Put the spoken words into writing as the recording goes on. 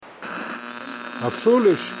A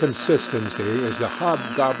foolish consistency is the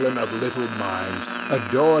hobgoblin of little minds,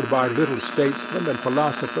 adored by little statesmen and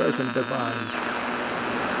philosophers and divines.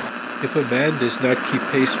 If a man does not keep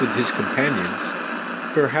pace with his companions,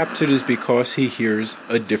 perhaps it is because he hears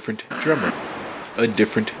a different drummer. A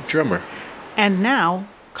different drummer. And now,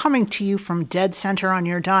 coming to you from dead center on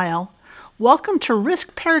your dial, welcome to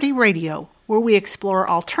Risk Parity Radio, where we explore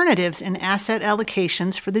alternatives in asset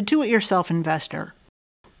allocations for the do-it-yourself investor.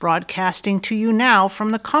 Broadcasting to you now from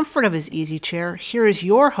the comfort of his easy chair, here is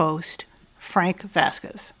your host, Frank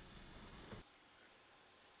Vasquez.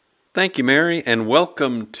 Thank you, Mary, and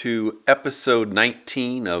welcome to episode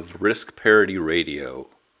 19 of Risk Parity Radio.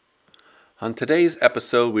 On today's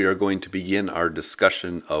episode, we are going to begin our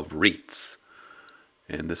discussion of REITs.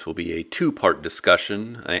 And this will be a two-part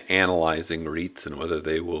discussion analyzing REITs and whether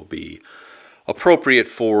they will be appropriate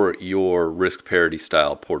for your risk parity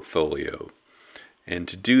style portfolio. And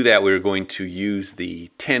to do that, we're going to use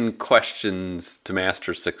the 10 questions to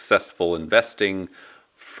master successful investing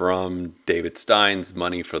from David Stein's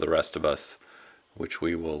Money for the Rest of Us, which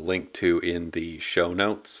we will link to in the show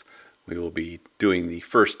notes. We will be doing the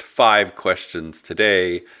first 5 questions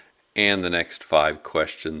today and the next 5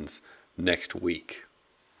 questions next week.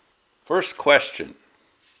 First question.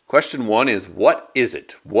 Question 1 is, what is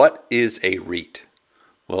it? What is a REIT?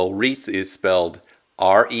 Well, REIT is spelled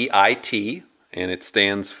R-E-I-T, and it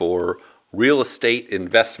stands for Real Estate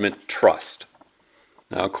Investment Trust.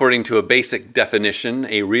 Now, according to a basic definition,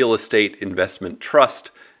 a real estate investment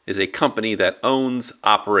trust is a company that owns,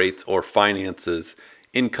 operates, or finances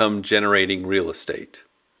income-generating real estate.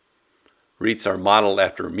 REITs are modeled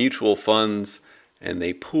after mutual funds, and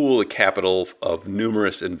they pool the capital of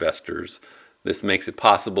numerous investors. This makes it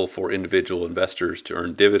possible for individual investors to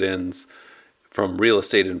earn dividends from real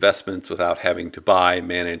estate investments without having to buy,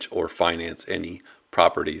 manage, or finance any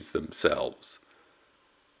properties themselves.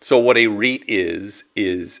 So what a REIT is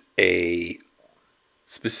a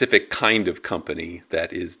specific kind of company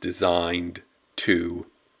that is designed to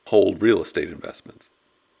hold real estate investments.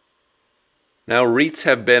 Now, REITs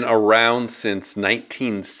have been around since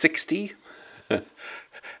 1960, and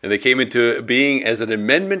they came into being as an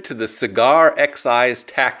amendment to the cigar excise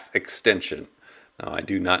tax extension. Now, I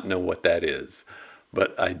do not know what that is,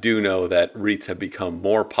 but I do know that REITs have become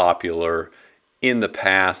more popular in the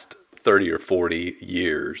past 30 or 40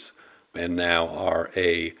 years and now are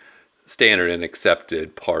a standard and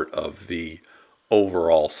accepted part of the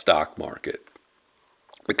overall stock market.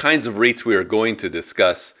 The kinds of REITs we are going to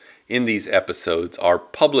discuss in these episodes are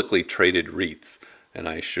publicly traded REITs, and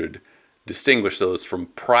I should distinguish those from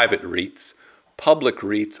private REITs. Public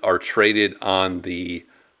REITs are traded on the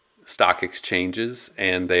stock exchanges,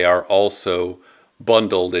 and they are also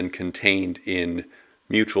bundled and contained in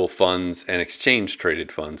mutual funds and exchange traded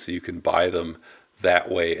funds, so you can buy them that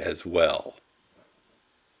way as well.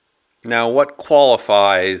 Now, what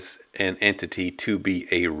qualifies an entity to be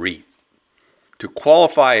a REIT? To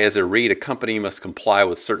qualify as a REIT, a company must comply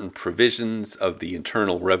with certain provisions of the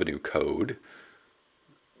Internal Revenue Code.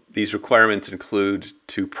 These requirements include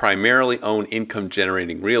to primarily own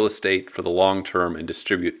income-generating real estate for the long term and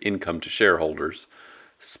distribute income to shareholders.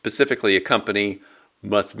 Specifically, a company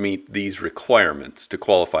must meet these requirements to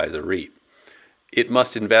qualify as a REIT. It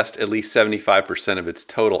must invest at least 75% of its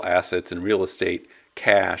total assets in real estate,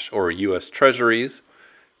 cash, or U.S. Treasuries.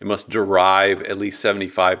 It must derive at least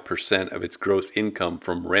 75% of its gross income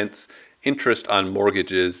from rents, interest on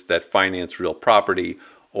mortgages that finance real property,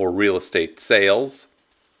 or real estate sales.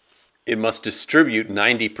 It must distribute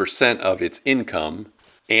 90% of its income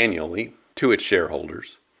annually to its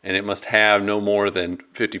shareholders, and it must have no more than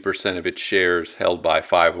 50% of its shares held by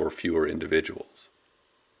 5 or fewer individuals.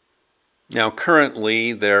 Now,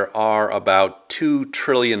 currently, there are about $2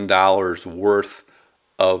 trillion worth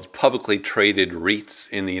of publicly traded REITs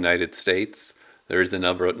in the United States. There is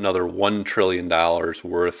another $1 trillion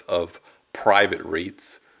worth of private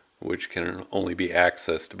REITs, which can only be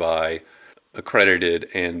accessed by accredited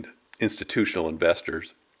and institutional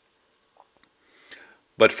investors.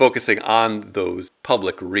 But focusing on those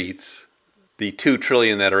public REITs, the $2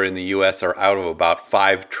 trillion that are in the U.S. are out of about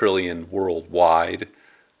 $5 trillion worldwide.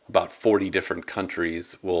 About 40 different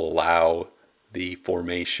countries will allow the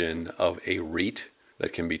formation of a REIT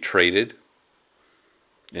that can be traded.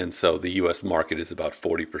 And so the U.S. market is about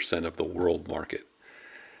 40% of the world market.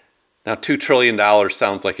 Now, $2 trillion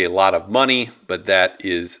sounds like a lot of money, but that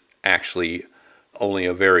is actually only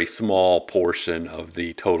a very small portion of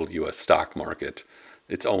the total U.S. stock market.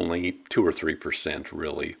 It's only 2 or 3%,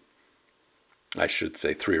 really. I should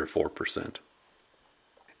say 3 or 4%.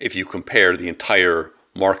 If you compare the entire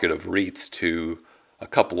market of REITs to a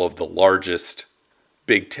couple of the largest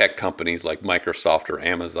big tech companies like Microsoft or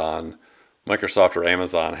Amazon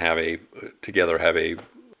have a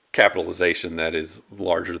capitalization that is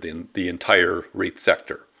larger than the entire REIT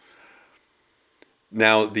sector.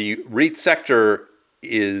 Now, the REIT sector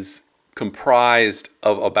is comprised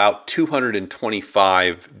of about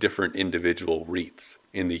 225 different individual REITs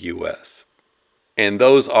in the U.S. And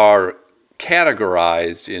those are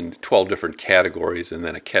categorized in 12 different categories and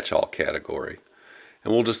then a catch-all category.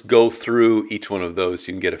 And we'll just go through each one of those so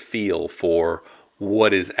you can get a feel for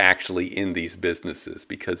what is actually in these businesses,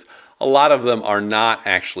 because a lot of them are not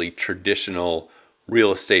actually traditional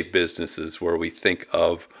real estate businesses where we think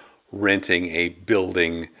of renting a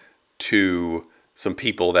building to some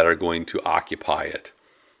people that are going to occupy it.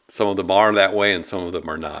 Some of them are that way and some of them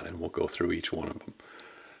are not, and we'll go through each one of them.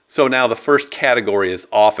 So now the first category is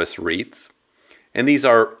office REITs, and these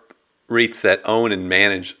are REITs that own and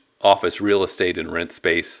manage office real estate and rent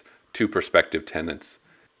space to prospective tenants.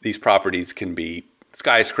 These properties can be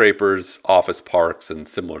skyscrapers, office parks, and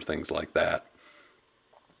similar things like that.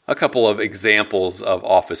 A couple of examples of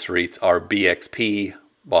office REITs are BXP,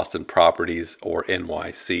 Boston Properties, or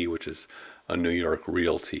NYC, which is a New York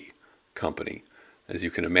realty company. As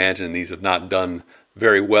you can imagine, these have not done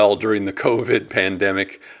very well during the COVID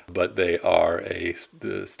pandemic, but they are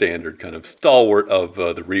the standard kind of stalwart of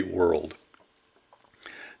the REIT world.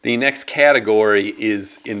 The next category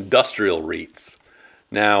is industrial REITs.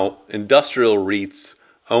 Now, industrial REITs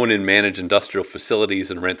own and manage industrial facilities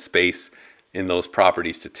and rent space in those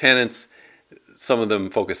properties to tenants. Some of them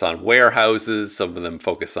focus on warehouses, some of them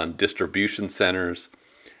focus on distribution centers.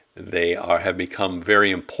 They have become very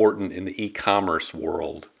important in the e-commerce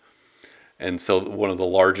world. And so one of the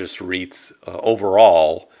largest REITs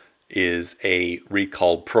overall is a REIT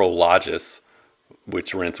called Prologis,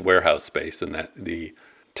 which rents warehouse space, and that the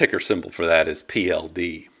ticker symbol for that is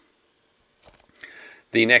PLD.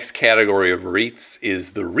 The next category of REITs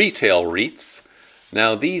is the retail REITs.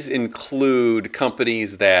 Now, these include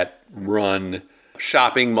companies that run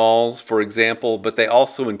shopping malls, for example, but they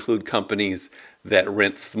also include companies that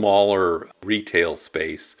rent smaller retail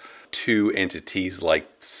space to entities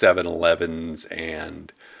like 7-Elevens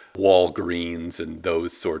and Walgreens and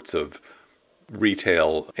those sorts of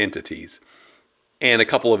retail entities. And a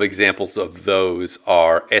couple of examples of those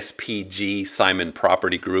are SPG, Simon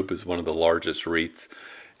Property Group, is one of the largest REITs,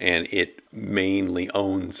 and it mainly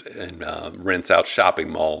owns and rents out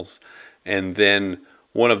shopping malls. And then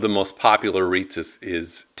one of the most popular REITs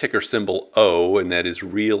is ticker symbol O, and that is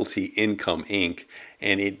Realty Income Inc.,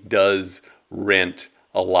 and it does rent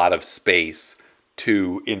a lot of space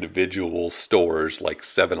to individual stores like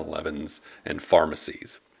 7-Elevens and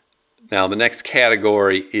pharmacies. Now, the next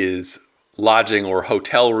category is lodging or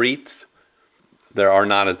hotel REITs. There are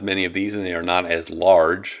not as many of these and they are not as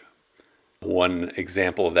large. One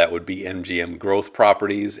example of that would be MGM Growth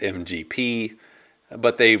Properties, MGP,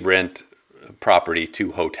 but they rent property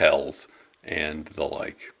to hotels and the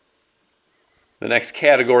like. The next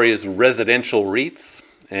category is residential REITs,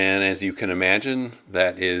 and as you can imagine,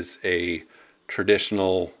 that is a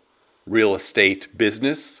traditional real estate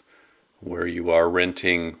business where you are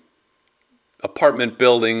renting apartment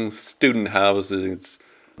buildings, student houses,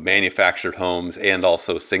 manufactured homes, and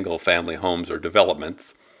also single-family homes or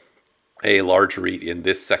developments. A large REIT in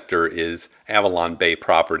this sector is Avalon Bay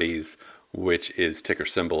Properties, which is ticker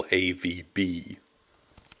symbol AVB.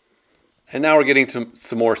 And now we're getting to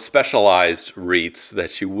some more specialized REITs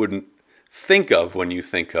that you wouldn't think of when you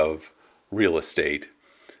think of real estate.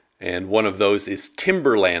 And one of those is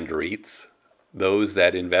timberland REITs, those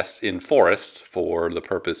that invest in forests for the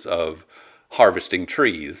purpose of harvesting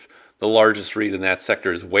trees. The largest REIT in that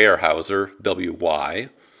sector is Weyerhaeuser, WY,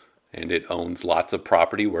 and it owns lots of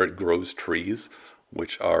property where it grows trees,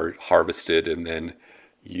 which are harvested and then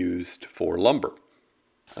used for lumber.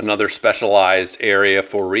 Another specialized area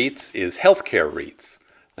for REITs is healthcare REITs.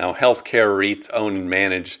 Now, healthcare REITs own and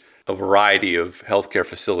manage a variety of healthcare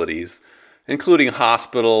facilities, including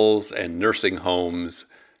hospitals and nursing homes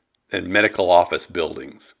and medical office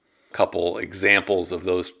buildings. A couple examples of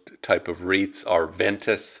those type of REITs are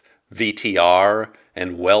Ventas, VTR,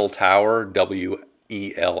 and Welltower,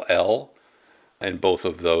 WELL, and both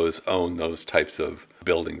of those own those types of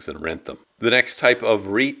buildings and rent them. The next type of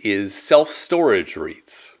REIT is self-storage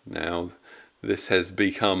REITs. Now, this has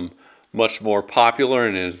become much more popular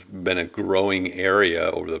and has been a growing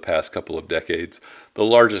area over the past couple of decades. The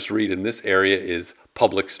largest REIT in this area is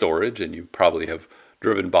Public Storage, and you probably have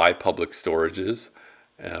driven by public storages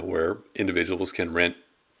where individuals can rent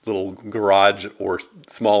little garage or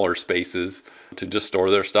smaller spaces to just store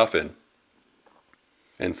their stuff in.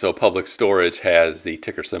 And so Public Storage has the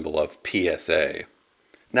ticker symbol of PSA.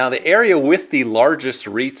 Now, the area with the largest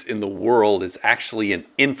REITs in the world is actually in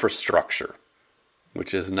infrastructure,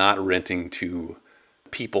 which is not renting to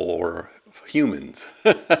people or humans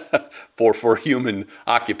for human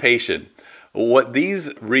occupation. What these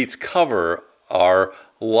REITs cover are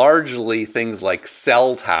largely things like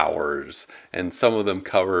cell towers, and some of them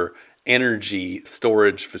cover energy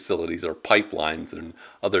storage facilities or pipelines and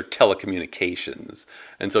other telecommunications.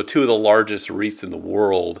 And so two of the largest REITs in the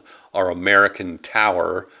world are American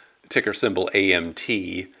Tower, ticker symbol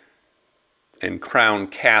AMT, and Crown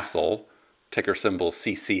Castle, ticker symbol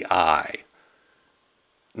CCI.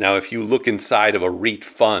 Now, if you look inside of a REIT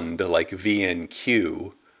fund like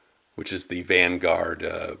VNQ, which is the Vanguard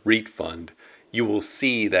REIT fund, you will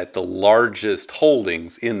see that the largest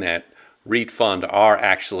holdings in that REIT fund are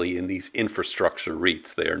actually in these infrastructure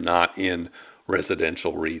REITs. They are not in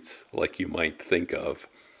residential REITs like you might think of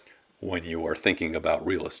when you are thinking about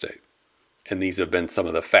real estate. And these have been some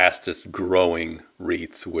of the fastest growing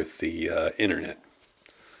REITs with the internet.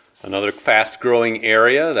 Another fast growing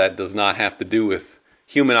area that does not have to do with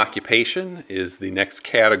human occupation is the next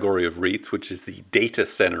category of REITs, which is the data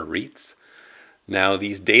center REITs. Now,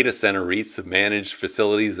 these data center REITs have managed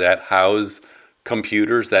facilities that house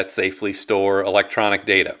computers that safely store electronic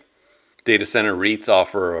data. Data center REITs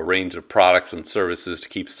offer a range of products and services to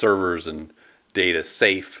keep servers and data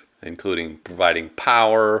safe, including providing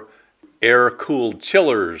power, air-cooled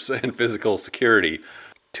chillers, and physical security.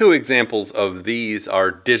 Two examples of these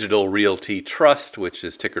are Digital Realty Trust, which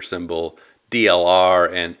is ticker symbol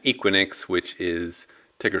DLR, and Equinix, which is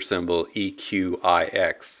ticker symbol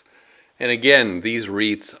EQIX. And again, these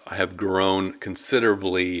REITs have grown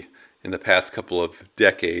considerably in the past couple of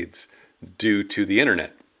decades due to the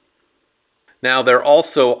internet. Now, there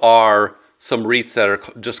also are some REITs that are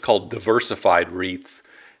just called diversified REITs,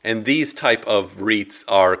 and these type of REITs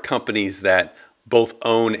are companies that both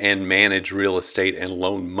own and manage real estate and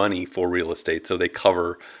loan money for real estate. So they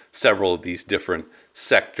cover several of these different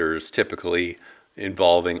sectors, typically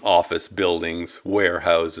involving office buildings,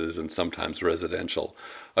 warehouses, and sometimes residential.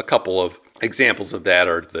 A couple of examples of that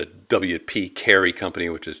are the WP Carey Company,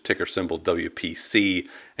 which is ticker symbol WPC,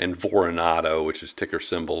 and Vornado, which is ticker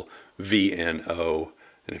symbol VNO.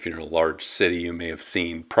 And if you're in a large city, you may have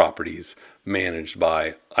seen properties managed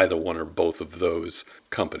by either one or both of those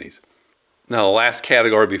companies. Now, the last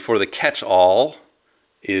category before the catch-all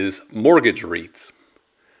is mortgage REITs.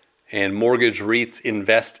 And mortgage REITs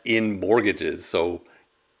invest in mortgages, so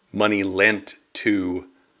money lent to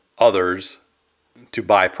others to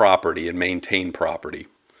buy property and maintain property.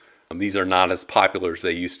 These are not as popular as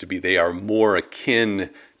they used to be. They are more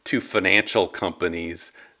akin to financial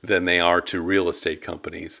companies than they are to real estate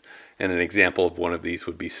companies. And an example of one of these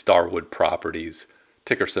would be Starwood Properties,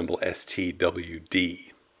 ticker symbol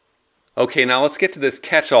STWD. Okay, now let's get to this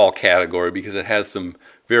catch-all category because it has some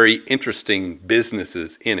very interesting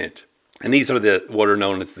businesses in it. And these are what are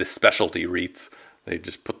known as the specialty REITs. They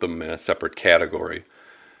just put them in a separate category.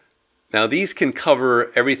 Now, these can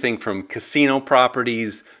cover everything from casino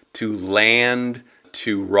properties to land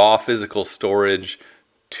to raw physical storage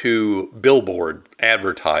to billboard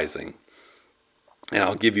advertising. And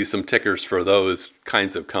I'll give you some tickers for those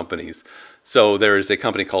kinds of companies. So there is a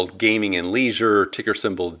company called Gaming and Leisure, ticker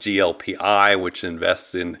symbol GLPI, which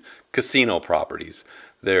invests in casino properties.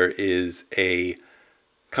 There is a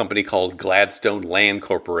company called Gladstone Land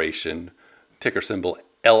Corporation, ticker symbol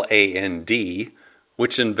LAND,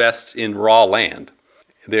 which invests in raw land.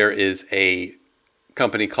 There is a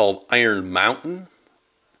company called Iron Mountain,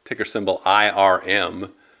 ticker symbol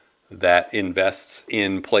IRM, that invests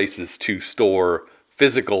in places to store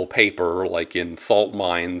physical paper, like in salt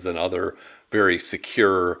mines and other very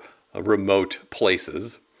secure remote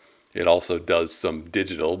places. It also does some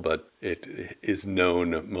digital, but it is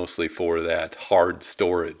known mostly for that hard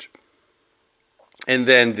storage. And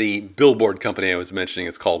then the billboard company I was mentioning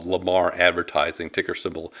is called Lamar Advertising, ticker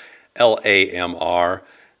symbol LAMR,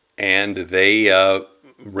 and they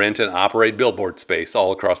rent and operate billboard space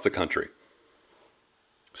all across the country.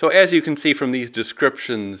 So as you can see from these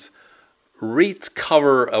descriptions, REITs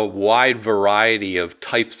cover a wide variety of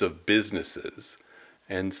types of businesses.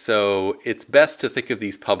 And so it's best to think of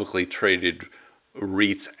these publicly traded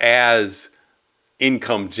REITs as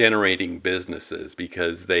income generating businesses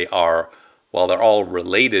because they are, while they're all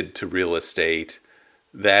related to real estate,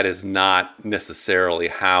 that is not necessarily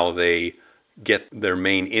how they get their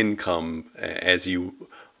main income as you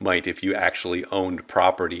might if you actually owned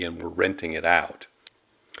property and were renting it out.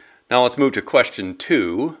 Now let's move to question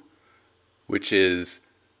 2, which is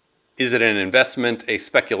it an investment, a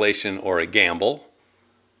speculation, or a gamble?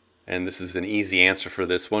 And this is an easy answer for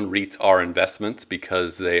this one. REITs are investments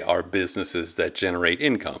because they are businesses that generate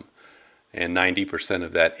income. And 90%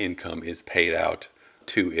 of that income is paid out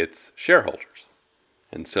to its shareholders.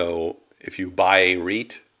 And so if you buy a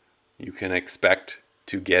REIT, you can expect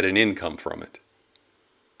to get an income from it.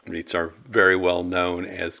 REITs are very well known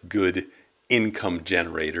as good income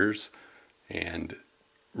generators, and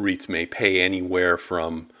REITs may pay anywhere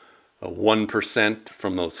from 1%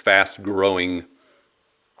 from those fast-growing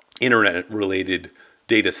internet-related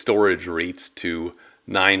data storage REITs to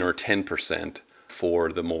 9 or 10%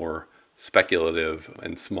 for the more speculative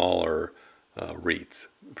and smaller REITs,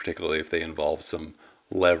 particularly if they involve some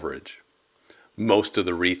leverage. Most of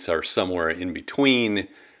the REITs are somewhere in between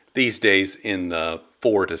these days in the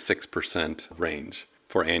 4 to 6% range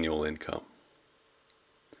for annual income.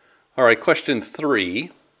 All right, question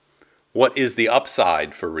 3. What is the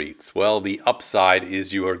upside for REITs? Well, the upside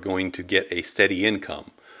is you are going to get a steady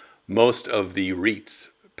income. Most of the REITs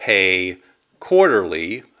pay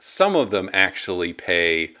quarterly. Some of them actually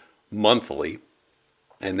pay monthly,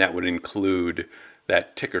 and that would include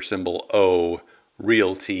that ticker symbol O,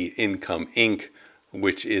 Realty Income Inc.,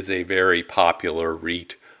 which is a very popular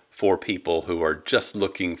REIT for people who are just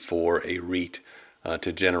looking for a REIT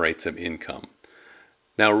to generate some income.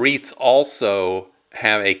 Now, REITs also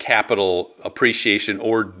have a capital appreciation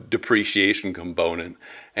or depreciation component,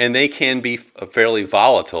 and they can be fairly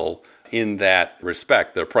volatile in that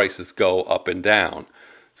respect. Their prices go up and down.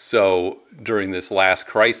 So during this last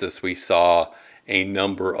crisis, we saw a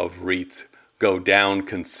number of REITs go down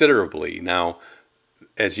considerably. Now,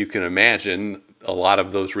 as you can imagine, a lot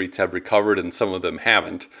of those REITs have recovered and some of them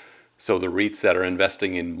haven't. So the REITs that are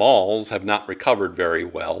investing in malls have not recovered very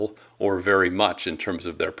well or very much in terms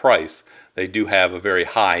of their price. They do have a very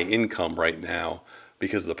high income right now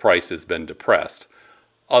because the price has been depressed.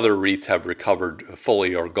 Other REITs have recovered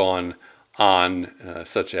fully or gone on,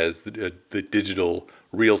 such as the Digital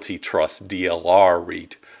Realty Trust, DLR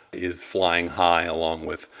REIT, is flying high along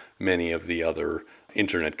with many of the other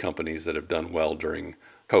internet companies that have done well during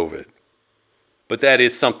COVID. But that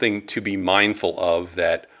is something to be mindful of,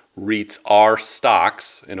 that REITs are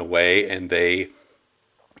stocks in a way, and they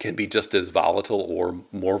can be just as volatile or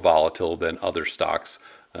more volatile than other stocks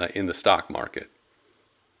in the stock market.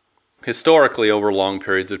 Historically, over long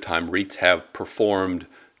periods of time, REITs have performed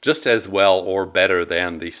just as well or better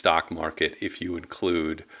than the stock market if you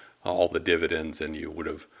include all the dividends and you would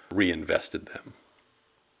have reinvested them.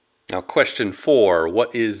 Now, question 4,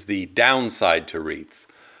 what is the downside to REITs?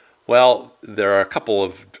 Well, there are a couple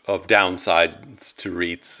of downsides to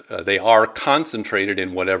REITs. They are concentrated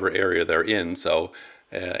in whatever area they're in. So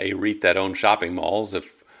a REIT that owns shopping malls,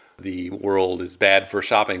 if the world is bad for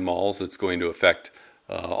shopping malls, it's going to affect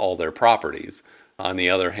all their properties. On the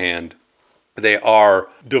other hand, they are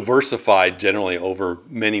diversified generally over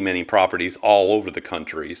many, many properties all over the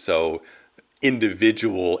country. So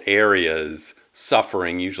individual areas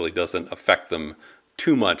suffering usually doesn't affect them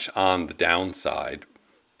too much on the downside.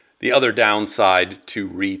 The other downside to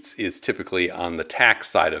REITs is typically on the tax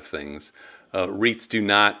side of things. REITs do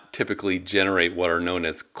not typically generate what are known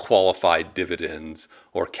as qualified dividends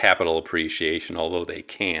or capital appreciation, although they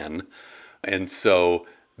can. And so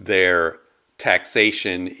their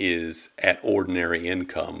taxation is at ordinary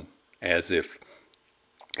income, as if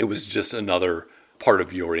it was just another part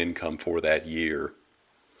of your income for that year.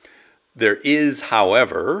 There is,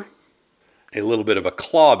 however, a little bit of a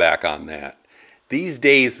clawback on that. These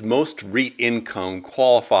days, most REIT income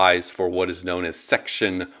qualifies for what is known as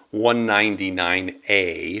Section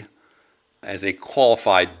 199A as a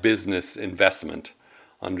qualified business investment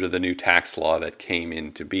under the new tax law that came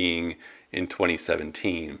into being in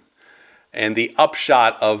 2017. And the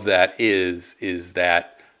upshot of that is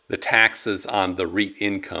that the taxes on the REIT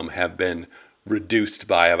income have been reduced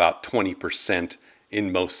by about 20%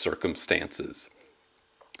 in most circumstances.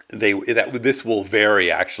 This will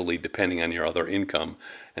vary actually depending on your other income,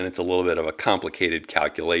 and it's a little bit of a complicated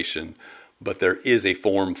calculation, but there is a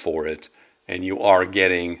form for it, and you are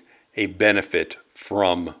getting a benefit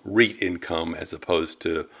from REIT income as opposed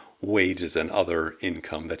to wages and other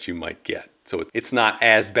income that you might get. So it's not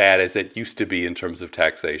as bad as it used to be in terms of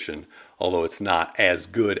taxation, although it's not as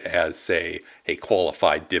good as, say, a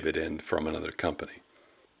qualified dividend from another company.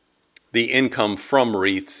 The income from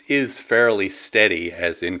REITs is fairly steady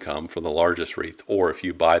as income for the largest REITs, or if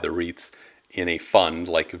you buy the REITs in a fund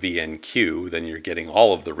like VNQ, then you're getting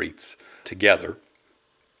all of the REITs together.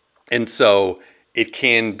 And so it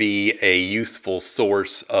can be a useful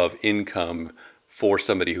source of income for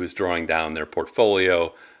somebody who's drawing down their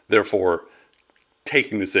portfolio. Therefore,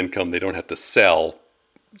 taking this income, they don't have to sell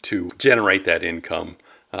to generate that income.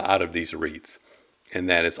 out of these REITs. And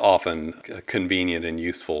that is often a convenient and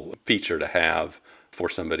useful feature to have for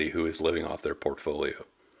somebody who is living off their portfolio.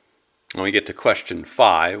 When we get to question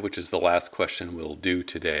 5, which is the last question we'll do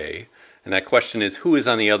today, and that question is, who is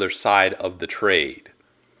on the other side of the trade?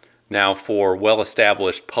 Now, for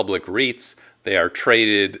well-established public REITs, they are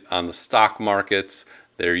traded on the stock markets.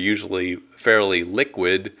 They're usually fairly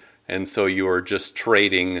liquid, and so you are just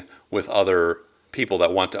trading with other people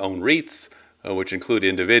that want to own REITs, which include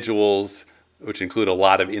individuals, which include a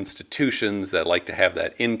lot of institutions that like to have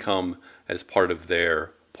that income as part of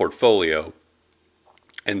their portfolio.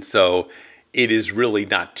 And so it is really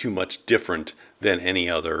not too much different than any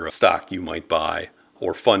other stock you might buy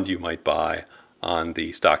or fund you might buy on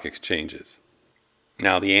the stock exchanges.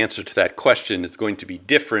 Now, the answer to that question is going to be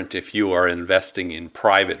different if you are investing in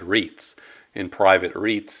private REITs. In private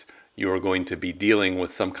REITs, you are going to be dealing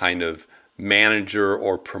with some kind of manager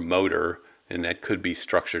or promoter, and that could be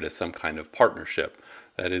structured as some kind of partnership.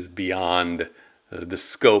 That is beyond the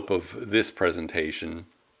scope of this presentation,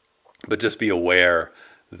 but just be aware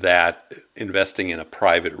that investing in a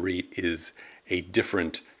private REIT is a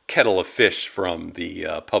different kettle of fish from the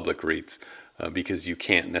public REITs because you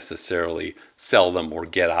can't necessarily sell them or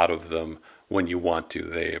get out of them when you want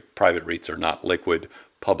to. Private REITs are not liquid.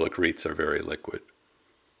 Public REITs are very liquid.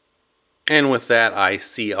 And with that, I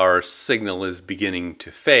see our signal is beginning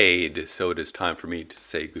to fade, so it is time for me to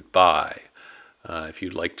say goodbye. If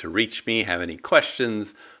you'd like to reach me, have any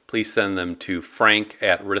questions, please send them to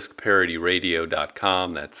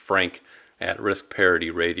frank@riskparityradio.com. That's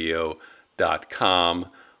frank@riskparityradio.com.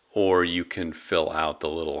 Or you can fill out the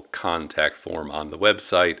little contact form on the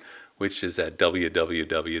website, which is at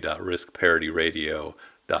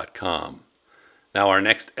www.riskparityradio.com. Now, our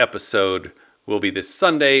next episode will be this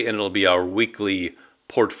Sunday, and it'll be our weekly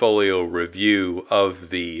portfolio review of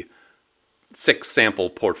the 6 sample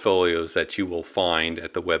portfolios that you will find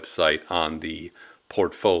at the website on the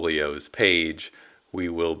portfolios page. We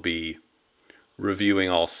will be reviewing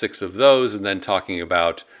all 6 of those and then talking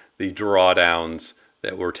about the drawdowns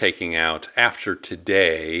that we're taking out after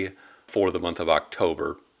today for the month of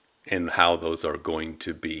October and how those are going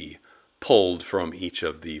to be pulled from each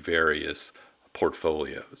of the various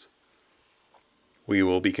portfolios. We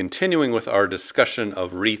will be continuing with our discussion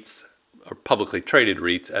of REITs, or publicly traded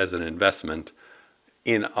REITs, as an investment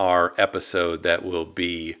in our episode that will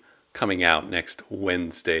be coming out next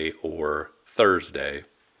Wednesday or Thursday.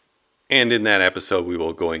 And in that episode, we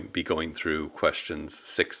will be going through questions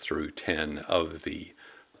 6 through 10 of the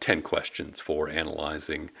 10 questions for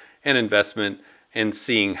analyzing an investment and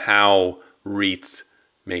seeing how REITs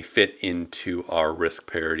may fit into our risk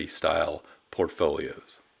parity style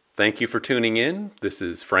portfolios. Thank you for tuning in. This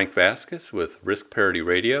is Frank Vasquez with Risk Parity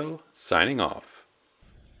Radio, signing off.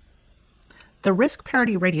 The Risk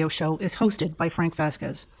Parity Radio Show is hosted by Frank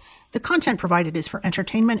Vasquez. The content provided is for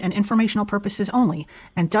entertainment and informational purposes only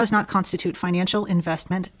and does not constitute financial,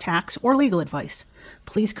 investment, tax, or legal advice.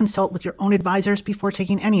 Please consult with your own advisors before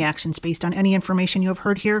taking any actions based on any information you have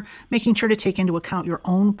heard here, making sure to take into account your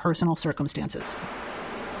own personal circumstances.